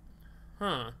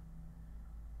 Huh.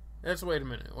 Wait a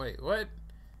minute. Wait, what?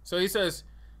 So he says,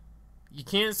 you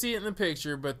can't see it in the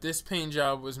picture, but this paint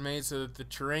job was made so that the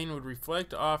terrain would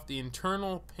reflect off the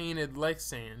internal painted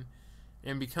Lexan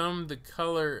and become the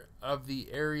color of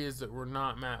the areas that were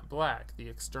not matte black, the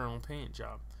external paint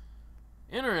job.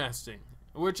 Interesting.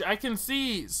 Which I can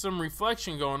see some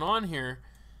reflection going on here,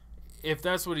 if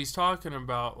that's what he's talking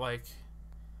about, like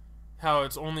how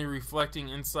it's only reflecting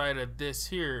inside of this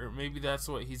here. Maybe that's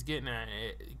what he's getting at,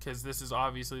 because this is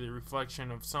obviously the reflection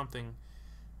of something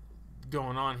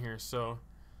going on here. So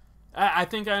I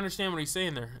think I understand what he's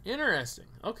saying there. Interesting.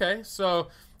 Okay, so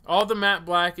all the matte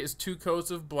black is 2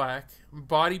 coats of black,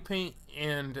 body paint,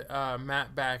 and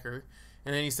matte backer.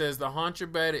 And then he says the honcho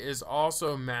bed is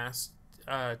also masked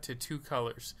to 2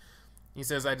 colors. He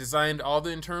says I designed all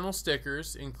the internal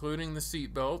stickers, including the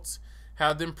seat belts,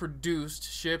 had them produced,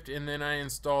 shipped, and then I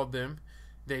installed them.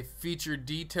 They feature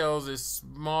details as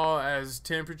small as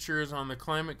temperatures on the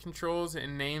climate controls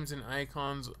and names and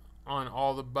icons on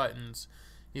all the buttons.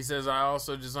 He says I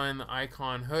also designed the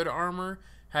icon hood armor,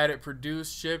 had it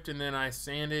produced, shipped, and then I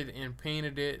sanded and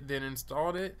painted it, then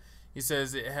installed it. He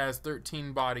says it has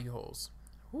 13 body holes.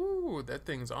 Whoo, that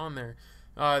thing's on there.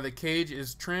 The cage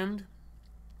is trimmed,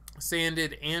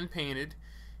 sanded, and painted.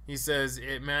 He says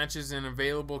it matches an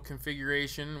available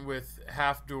configuration with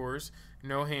half doors,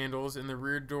 no handles, and the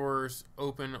rear doors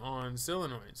open on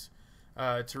solenoids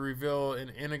to reveal an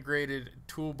integrated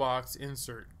toolbox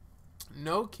insert.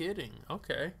 No kidding.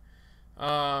 Okay.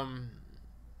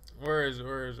 Where is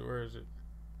it?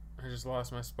 I just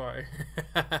lost my spot.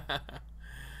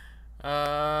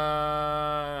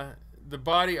 The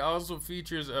body also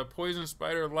features a Poison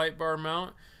Spider light bar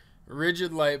mount,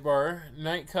 rigid light bar,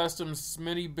 Night Custom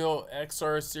Smitty built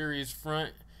XR series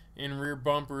front and rear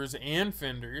bumpers and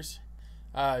fenders,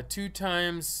 2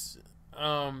 times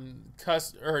so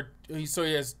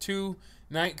he has 2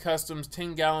 Night Customs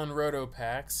 10-gallon roto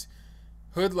packs,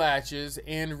 hood latches,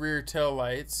 and rear tail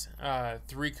lights,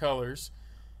 3 colors.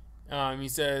 He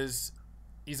says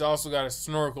he's also got a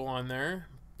snorkel on there.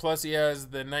 Plus he has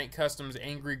the Night Customs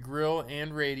Angry Grill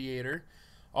and radiator,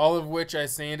 all of which I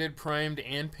sanded, primed,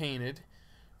 and painted.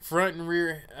 Front and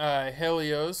rear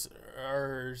Helios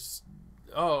are...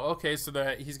 Oh, okay, so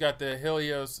he's got the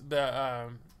Helios,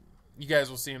 you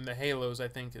guys will see him, the Halos, I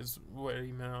think is what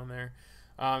he meant on there.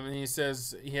 And he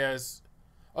says he has...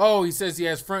 Oh, he says he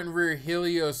has front and rear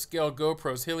Helios scale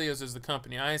GoPros. Helios is the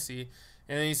company I see.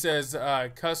 And then he says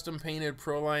custom painted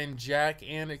Proline jack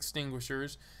and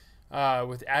extinguishers.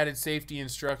 with added safety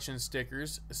instruction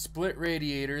stickers, a split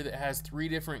radiator that has 3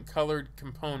 different colored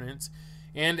components,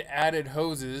 and added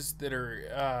hoses that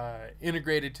are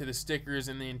integrated to the stickers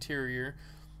in the interior.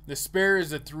 The spare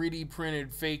is a 3D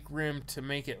printed fake rim to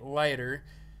make it lighter.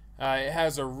 It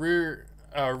has a real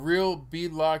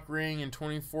beadlock ring and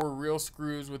 24 real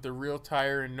screws with a real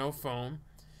tire and no foam.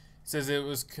 It says it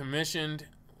was commissioned,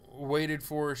 waited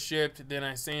for, shipped, then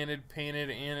I sanded, painted,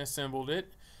 and assembled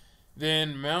it.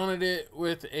 Then mounted it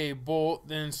with a bolt,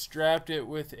 then strapped it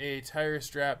with a tire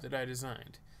strap that I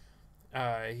designed.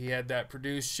 He had that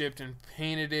produced, shipped, and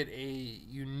painted it a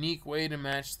unique way to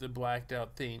match the blacked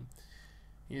out theme.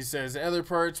 He says other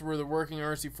parts were the working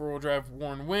RC 4-wheel drive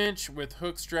worn winch with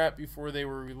hook strap before they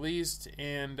were released,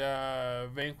 and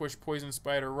Vanquish Poison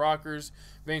Spider rockers,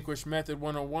 Vanquish Method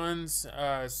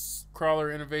 101s,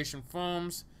 Crawler Innovation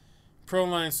foams,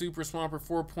 Proline Super Swamper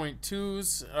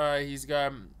 4.2s. He's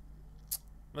got,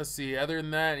 let's see, other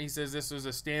than that, he says this was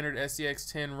a standard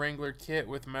SCX-10 Wrangler kit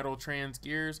with metal trans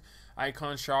gears,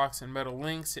 icon shocks, and metal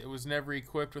links. It was never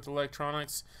equipped with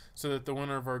electronics so that the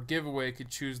winner of our giveaway could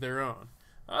choose their own.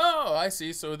 Oh, I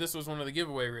see. So this was one of the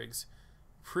giveaway rigs.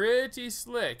 Pretty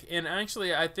slick. And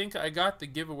actually, I think I got the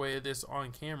giveaway of this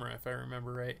on camera, if I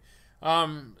remember right.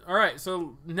 Alright,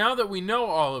 so now that we know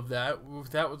all of that,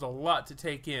 that was a lot to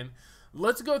take in.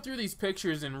 Let's go through these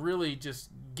pictures and really just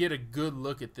get a good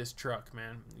look at this truck,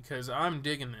 man, because I'm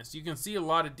digging this. You can see a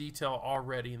lot of detail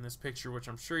already in this picture, which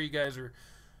I'm sure you guys are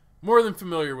more than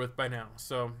familiar with by now.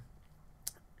 So,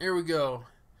 here we go.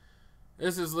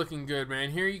 This is looking good,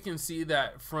 man. Here you can see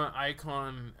that front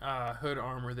icon hood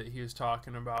armor that he was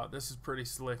talking about. This is pretty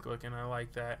slick looking. I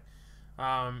like that.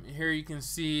 Here you can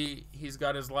see he's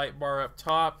got his light bar up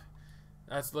top.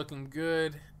 That's looking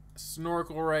good.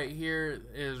 Snorkel right here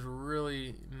is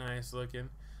really nice looking.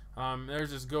 There's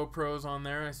his GoPros on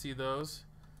there. I see those.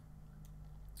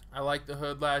 I like the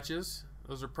hood latches.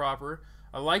 Those are proper.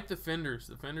 I like the fenders.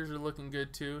 The fenders are looking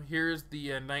good too. Here's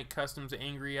the Night Customs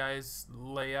Angry Eyes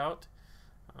layout.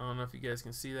 I don't know if you guys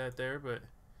can see that there, but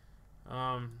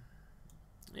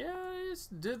yeah,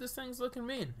 this thing's looking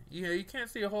mean. You can't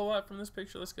see a whole lot from this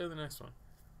picture. Let's go to the next one.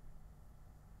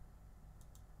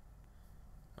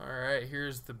 Alright,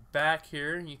 here's the back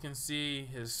here. You can see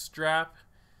his strap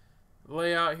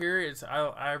layout here.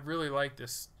 I really like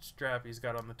this strap he's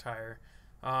got on the tire.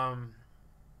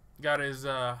 Got his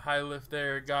high lift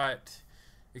there. Got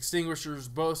extinguishers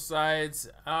both sides.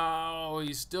 Oh,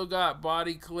 he's still got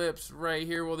body clips right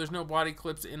here. Well, there's no body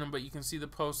clips in them, but you can see the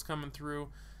posts coming through.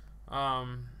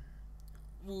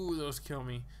 Ooh, those kill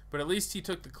me. But at least he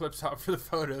took the clips out for the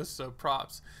photos, so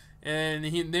props. And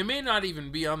they may not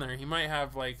even be on there. He might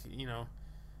have, like, you know,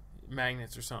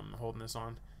 magnets or something holding this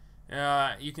on.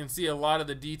 You can see a lot of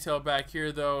the detail back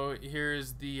here, though.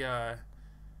 Here's the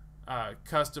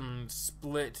custom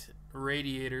split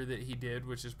radiator that he did,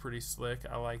 which is pretty slick.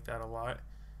 I like that a lot.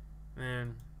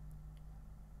 And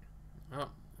oh,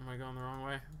 am I going the wrong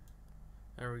way?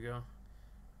 There we go.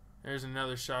 There's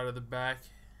another shot of the back.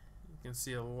 You can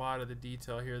see a lot of the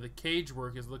detail here. The cage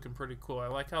work is looking pretty cool. I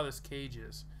like how this cage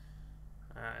is.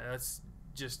 That's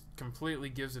just completely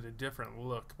gives it a different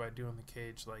look by doing the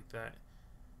cage like that.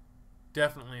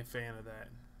 Definitely a fan of that.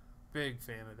 Big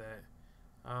fan of that.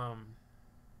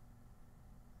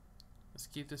 Let's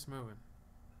keep this moving.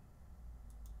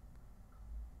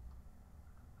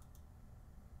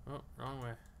 Oh, wrong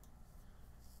way.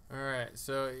 Alright,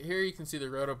 so here you can see the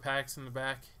roto packs in the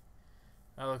back.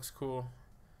 That looks cool.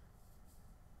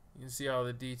 You can see all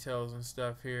the details and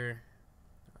stuff here.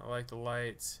 I like the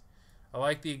lights. I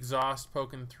like the exhaust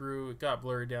poking through. It got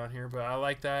blurry down here, but I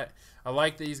like that. I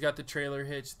like that he's got the trailer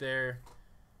hitch there.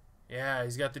 Yeah,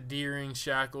 he's got the D-ring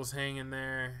shackles hanging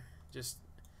there. Just,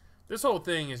 this whole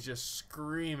thing is just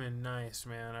screaming nice,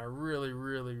 man. I really,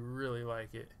 really, really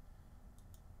like it.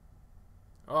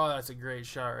 Oh, that's a great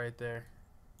shot right there.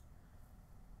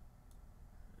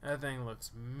 That thing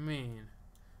looks mean.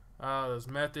 Oh, those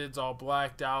methods all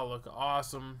blacked out look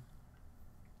awesome.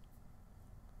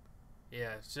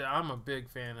 Yeah, I'm a big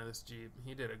fan of this Jeep.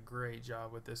 He did a great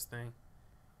job with this thing.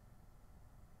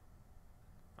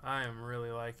 I am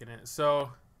really liking it.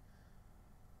 So,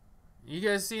 you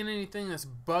guys seen anything that's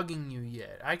bugging you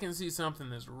yet? I can see something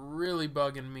that's really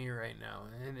bugging me right now,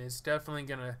 and it's definitely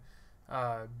gonna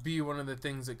be one of the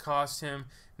things that cost him.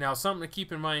 Now, something to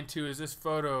keep in mind too is this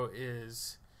photo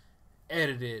is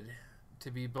edited to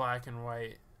be black and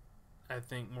white, I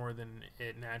think, more than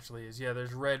it naturally is. Yeah,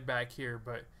 there's red back here,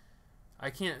 but I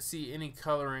can't see any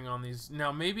coloring on these.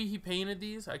 Now, maybe he painted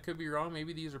these. I could be wrong.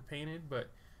 Maybe these are painted,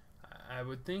 but I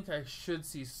would think I should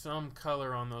see some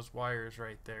color on those wires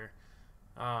right there.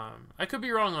 I could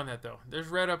be wrong on that though. There's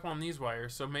red up on these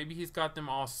wires, so maybe he's got them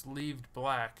all sleeved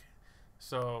black.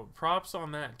 So props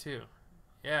on that too.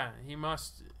 Yeah, he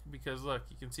must, because look,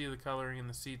 you can see the coloring in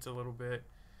the seats a little bit.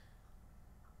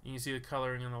 You can see the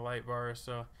coloring in the light bars.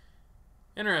 So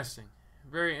interesting,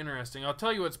 very interesting. I'll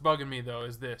tell you what's bugging me though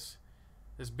is this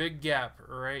big gap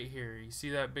right here. You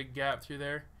see that big gap through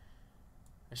there?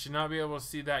 I should not be able to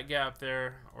see that gap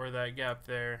there or that gap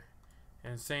there.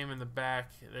 And same in the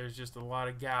back, there's just a lot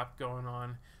of gap going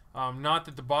on. Not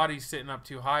that the body's sitting up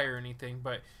too high or anything,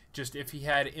 but just if he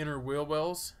had inner wheel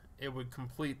wells, it would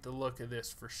complete the look of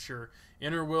this for sure.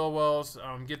 Inner wheel wells,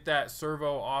 get that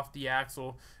servo off the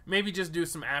axle. Maybe just do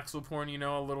some axle porn, you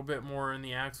know, a little bit more in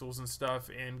the axles and stuff,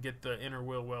 and get the inner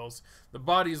wheel wells. The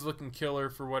body's looking killer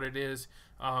for what it is.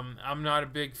 I'm not a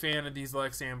big fan of these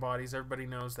Lexan bodies. Everybody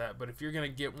knows that. But if you're going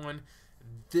to get one,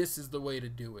 this is the way to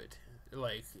do it.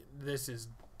 Like, this is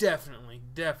definitely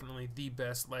the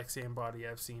best Lexan body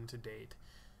I've seen to date.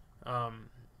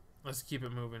 Let's keep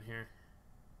it moving here.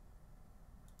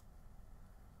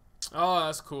 Oh,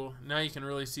 that's cool. Now you can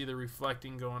really see the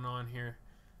reflecting going on here.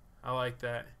 I like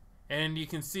that. And you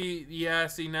can see, yeah,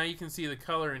 see, now you can see the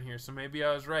color in here. So maybe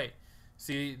I was right.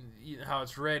 See how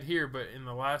it's red here, but in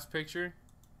the last picture,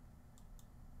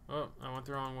 oh, I went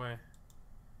the wrong way.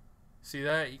 See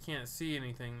that? You can't see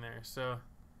anything there. So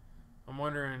I'm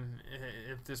wondering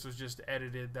if this was just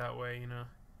edited that way, you know.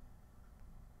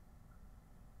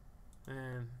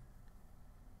 And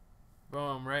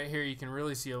boom, right here you can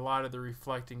really see a lot of the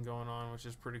reflecting going on, which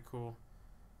is pretty cool.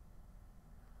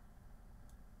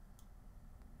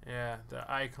 Yeah, the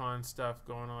icon stuff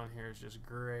going on here is just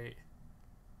great.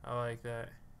 I like that.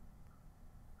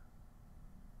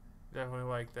 Definitely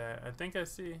like that. I think I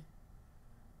see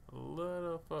a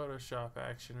little Photoshop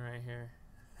action right here.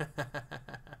 Looks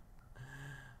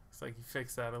like you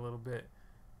fixed that a little bit.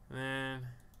 And then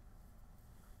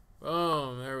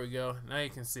boom, there we go. Now you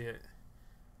can see it.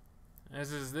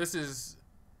 This is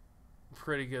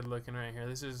pretty good looking right here.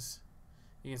 This is,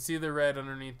 you can see the red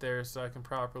underneath there, so I can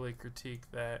properly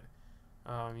critique that.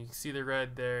 You can see the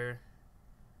red there.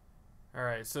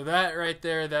 Alright, so that right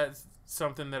there, that's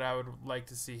something that I would like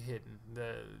to see hidden.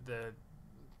 The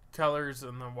colors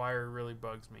and the wire really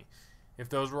bugs me. If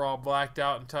those were all blacked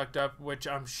out and tucked up, which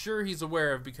I'm sure he's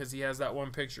aware of because he has that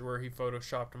one picture where he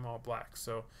photoshopped them all black.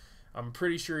 So I'm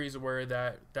pretty sure he's aware of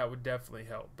that. That would definitely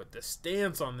help. But the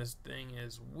stance on this thing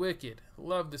is wicked.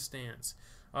 Love the stance.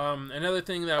 Another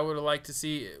thing that I would have liked to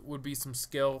see would be some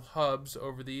scale hubs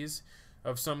over these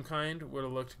of some kind. Would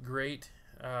have looked great,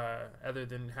 other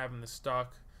than having the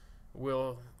stock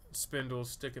wheel spindles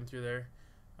sticking through there.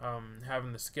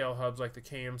 Having the scale hubs like the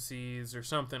KMCs or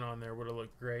something on there would have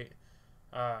looked great.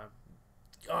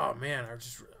 Oh man,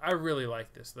 I really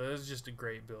like this. This is just a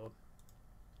great build.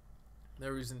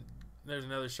 There's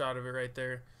another shot of it right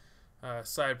there.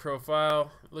 Side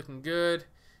profile looking good.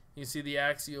 You see the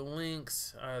Axial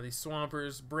links. These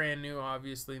Swampers, brand new,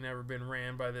 obviously never been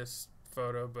ran by this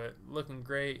photo, but looking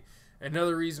great.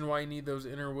 Another reason why you need those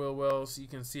inner wheel wells, you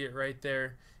can see it right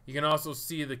there. You can also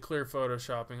see the clear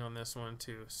photoshopping on this one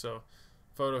too. So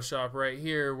Photoshop right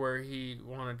here where he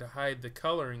wanted to hide the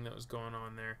coloring that was going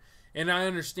on there. And I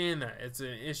understand that. It's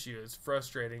an issue. It's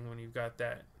frustrating when you've got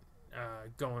that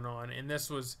going on. And this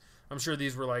was, I'm sure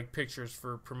these were like pictures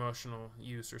for promotional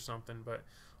use or something, but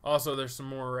also there's some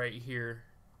more right here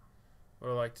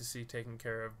what I'd like to see taken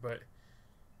care of. But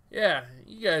yeah,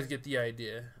 you guys get the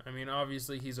idea. I mean,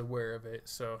 obviously he's aware of it.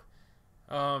 So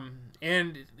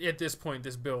and at this point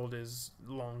this build is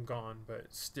long gone, but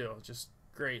still just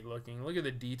great looking. Look at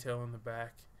the detail in the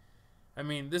back. I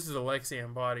mean, this is a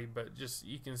Lexan body, but just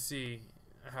you can see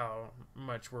how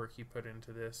much work he put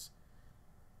into this.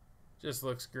 Just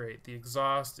looks great. The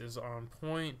exhaust is on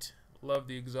point. Love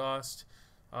the exhaust.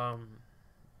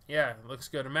 Yeah, looks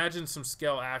good. Imagine some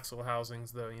scale axle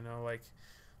housings though, you know, like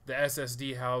the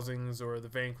SSD housings or the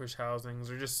Vanquish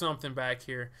housings or just something back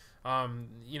here.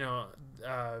 You know,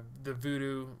 the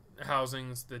Voodoo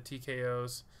housings, the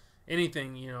TKOs,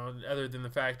 anything, you know, other than the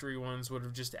factory ones would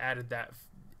have just added that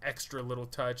extra little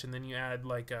touch. And then you add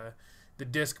like the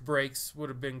disc brakes would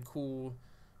have been cool.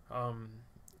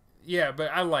 Yeah, but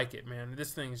I like it, man.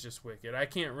 This thing is just wicked. I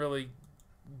can't really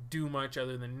do much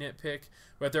other than nitpick,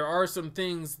 but there are some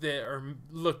things that are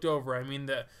looked over. I mean,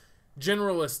 the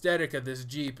general aesthetic of this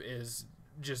Jeep is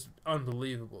just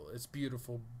unbelievable. It's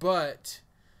beautiful, but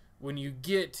when you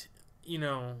get, you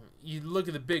know, you look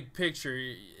at the big picture,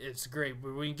 it's great,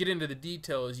 but when you get into the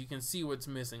details, you can see what's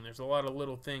missing. There's a lot of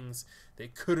little things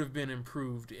that could have been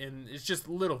improved, and it's just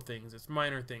little things. It's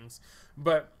minor things,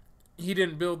 but he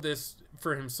didn't build this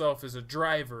for himself as a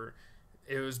driver.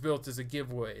 it was built as a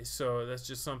giveaway, so that's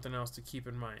just something else to keep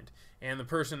in mind. And the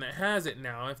person that has it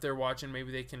now, if they're watching,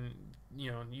 maybe they can,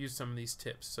 you know, use some of these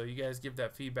tips. So you guys give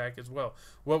that feedback as well.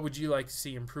 What would you like to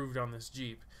see improved on this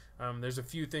Jeep? There's a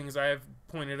few things I have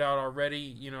pointed out already.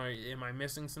 You know, am I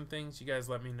missing some things? You guys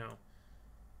let me know.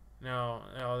 No,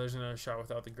 oh, there's another shot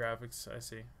without the graphics. I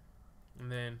see.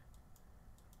 And then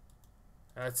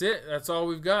that's it. That's all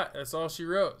we've got. That's all she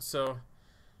wrote. So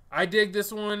I dig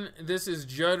this one. This is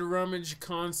Judd Rummage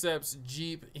Concepts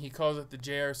Jeep. He calls it the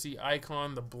JRC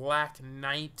Icon. The Black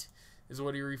Knight is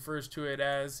what he refers to it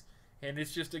as. And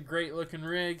it's just a great looking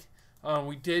rig.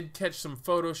 We did catch some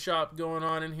Photoshop going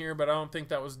on in here, but I don't think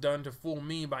that was done to fool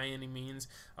me by any means.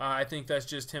 I think that's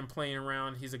just him playing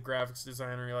around. He's a graphics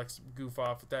designer. He likes to goof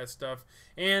off with that stuff.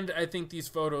 And I think these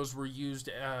photos were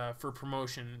used for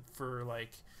promotion for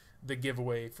like the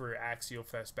giveaway for Axial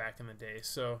Fest back in the day.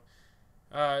 So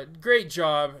great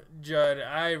job, Judd.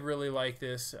 I really like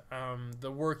this.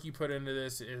 The work you put into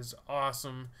this is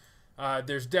awesome.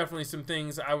 There's definitely some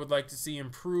things I would like to see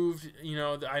improved. You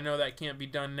know, I know that can't be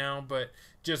done now, but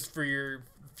just for your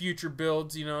future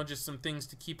builds, you know, just some things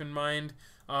to keep in mind.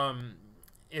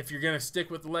 If you're going to stick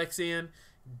with Lexan,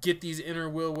 get these inner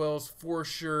wheel wells for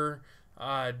sure.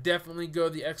 Definitely go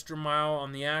the extra mile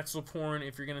on the axle porn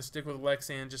if you're going to stick with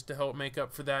Lexan, just to help make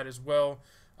up for that as well.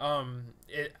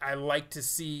 I like to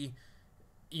see,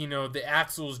 you know, the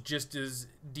axle's just as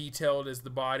detailed as the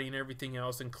body and everything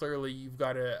else, and clearly you've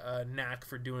got a knack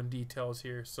for doing details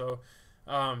here. So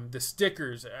the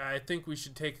stickers, I think we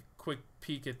should take a quick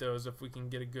peek at those if we can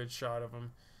get a good shot of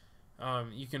them.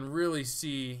 You can really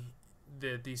see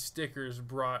that these stickers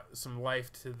brought some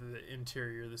life to the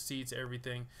interior, the seats,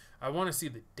 everything. I want to see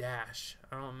the dash.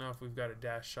 I don't know if we've got a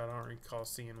dash shot. I don't recall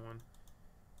seeing one.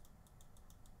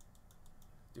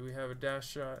 Do we have a dash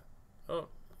shot? Oh,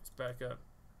 let's back up.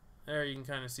 There you can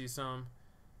kind of see some.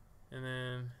 And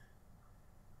then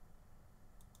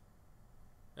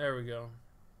there we go.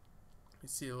 You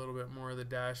see a little bit more of the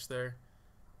dash there.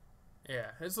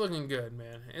 Yeah, it's looking good,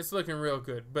 man. It's looking real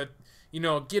good. But, you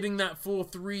know, getting that full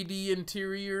 3D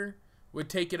interior would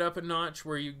take it up a notch,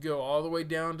 where you go all the way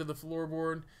down to the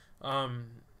floorboard.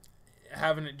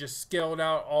 Having it just scaled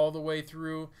out all the way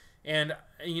through. And,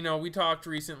 you know, we talked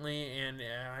recently, and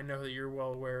I know that you're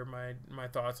well aware of my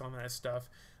thoughts on that stuff.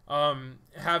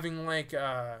 Having like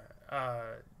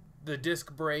the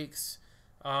disc brakes,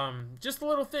 just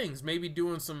little things, maybe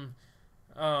doing some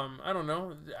I don't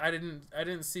know, I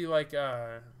didn't see like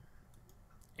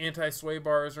anti-sway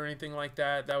bars or anything like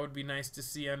that. That would be nice to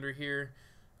see under here.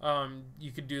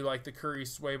 You could do like the Curry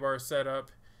sway bar setup.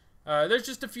 There's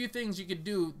just a few things you could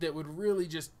do that would really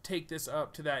just take this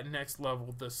up to that next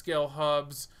level. The scale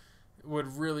hubs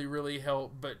would really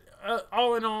help. But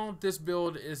all in all, this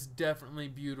build is definitely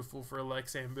beautiful for a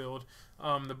Lexan build.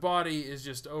 The body is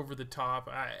just over the top.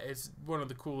 It's one of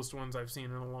the coolest ones I've seen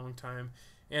in a long time.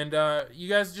 And you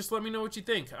guys just let me know what you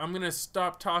think. I'm going to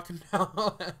stop talking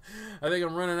now. I think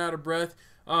I'm running out of breath.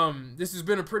 This has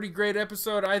been a pretty great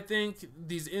episode, I think.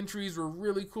 These entries were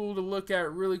really cool to look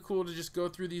at, really cool to just go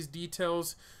through these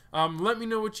details. Let me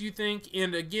know what you think.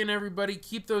 And again, everybody,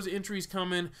 keep those entries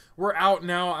coming. We're out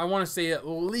now. I want to say at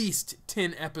least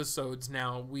 10 episodes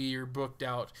now we're booked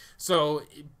out. So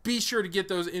be sure to get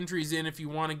those entries in if you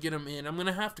want to get them in. I'm going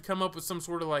to have to come up with some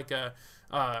sort of like a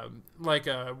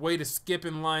way to skip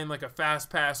in line, like a fast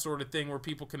pass sort of thing, where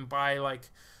people can buy like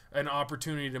an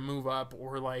opportunity to move up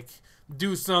or like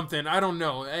do something. I don't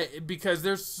know, because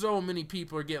there's so many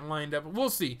people are getting lined up. We'll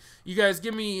see. You guys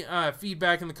give me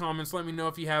feedback in the comments. Let me know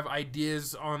if you have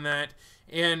ideas on that,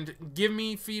 and give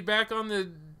me feedback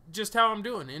on just how I'm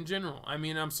doing in general. I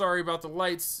mean, I'm sorry about the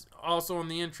lights also on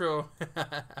the intro.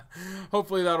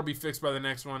 Hopefully that'll be fixed by the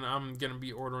next one. I'm gonna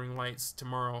be ordering lights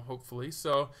tomorrow, hopefully.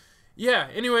 So yeah,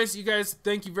 anyways, you guys,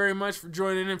 thank you very much for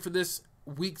joining in for this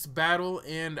week's battle,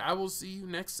 and I will see you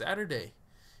next Saturday.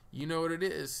 You know what it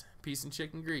is. Peace and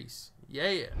chicken grease.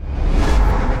 Yeah.